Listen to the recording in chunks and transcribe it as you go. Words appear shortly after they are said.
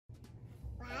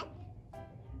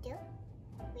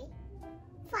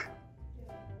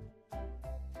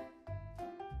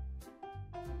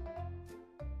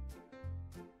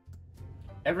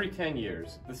Every 10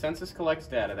 years, the census collects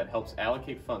data that helps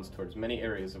allocate funds towards many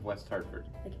areas of West Hartford,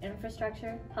 like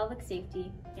infrastructure, public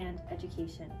safety, and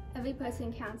education. Every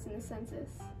person counts in the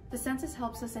census. The census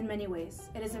helps us in many ways.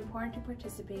 It is important to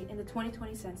participate in the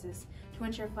 2020 census to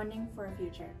ensure funding for our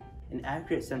future. An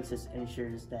accurate census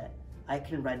ensures that I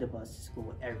can ride the bus to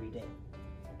school every day.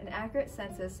 An accurate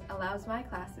census allows my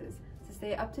classes to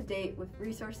stay up to date with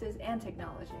resources and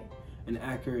technology. An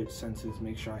accurate census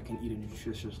makes sure I can eat a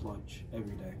nutritious lunch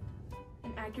every day.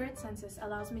 An accurate census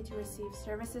allows me to receive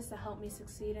services that help me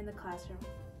succeed in the classroom.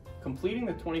 Completing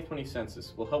the 2020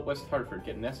 census will help West Hartford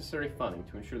get necessary funding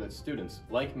to ensure that students,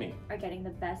 like me, are getting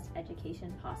the best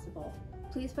education possible.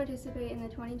 Please participate in the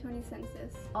 2020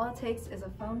 census. All it takes is a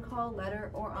phone call,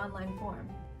 letter, or online form.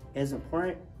 It is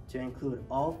important to include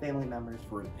all family members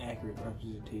for an accurate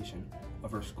representation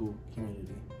of our school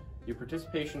community. Your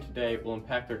participation today will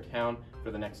impact our town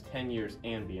for the next 10 years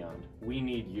and beyond. We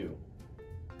need you.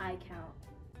 I count.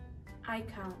 I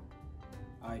count.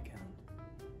 I count.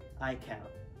 I count.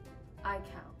 I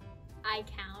count. I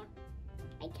count.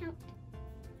 I count.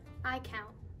 I count.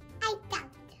 I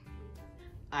count.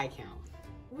 I count.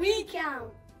 We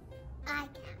count. I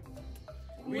count.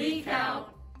 We count.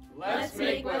 Let's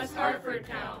make West Hartford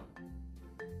count.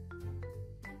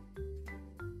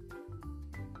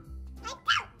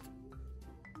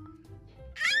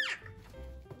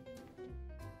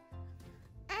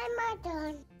 I'm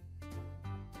done.